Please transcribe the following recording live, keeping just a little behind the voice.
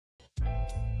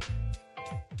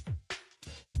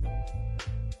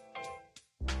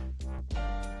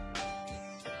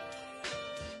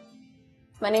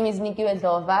My name is Nikiwe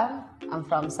Dlova. I'm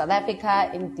from South Africa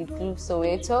in Diepkloof,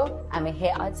 Soweto. I'm a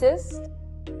hair artist.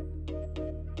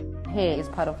 Hair is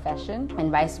part of fashion and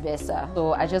vice versa.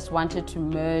 So I just wanted to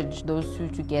merge those two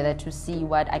together to see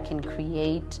what I can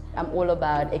create. I'm all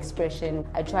about expression.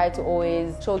 I try to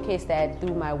always showcase that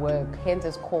through my work. Hence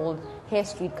it's called hair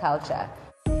street culture.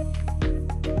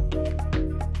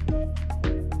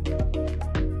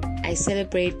 I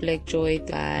celebrate Black Joy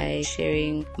by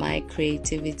sharing my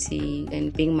creativity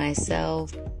and being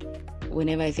myself.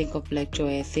 Whenever I think of Black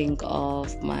Joy, I think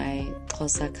of my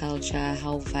Xhosa culture,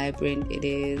 how vibrant it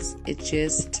is. It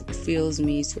just fuels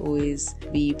me to always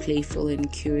be playful and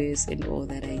curious in all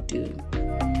that I do.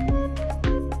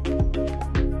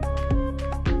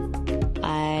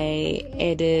 I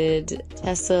added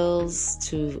tassels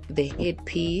to the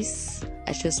headpiece.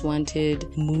 I just wanted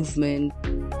movement.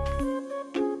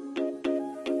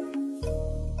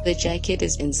 The jacket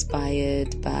is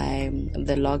inspired by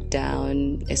the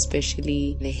lockdown,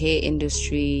 especially the hair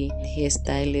industry.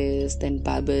 Hairstylists and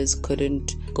barbers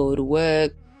couldn't go to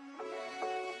work.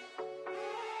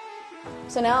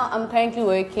 So now I'm currently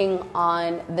working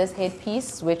on this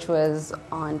headpiece, which was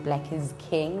on Black is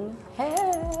King.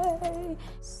 Hey!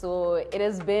 So it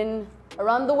has been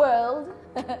around the world.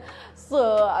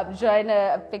 So I'm trying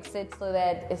to fix it so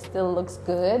that it still looks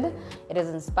good. It is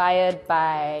inspired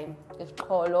by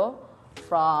Iqholo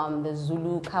from the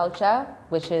Zulu culture,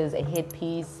 which is a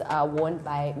headpiece worn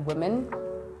by women.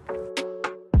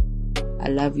 I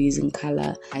love using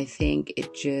color. I think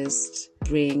it just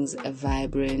brings a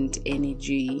vibrant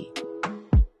energy.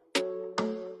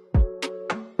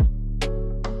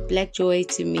 Black Joy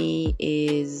to me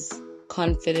is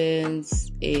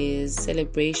confidence, is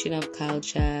celebration of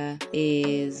culture,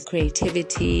 is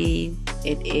creativity.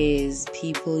 It is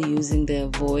people using their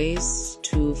voice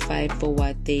to fight for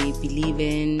what they believe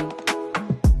in.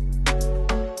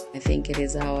 I think it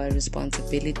is our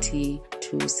responsibility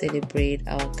to celebrate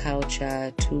our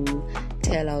culture, to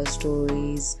tell our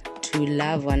stories, to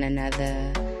love one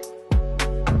another.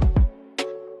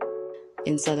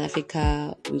 In South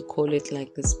Africa, we call it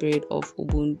like the spirit of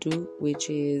Ubuntu, which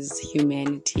is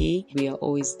humanity. We are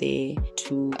always there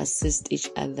to assist each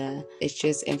other. It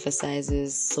just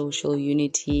emphasizes social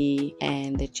unity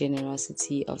and the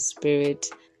generosity of spirit.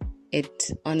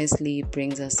 It honestly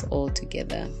brings us all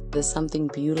together. There's something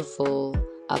beautiful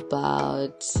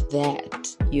about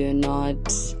that. You're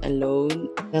not alone.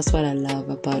 That's what I love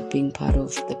about being part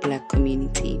of the Black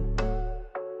community.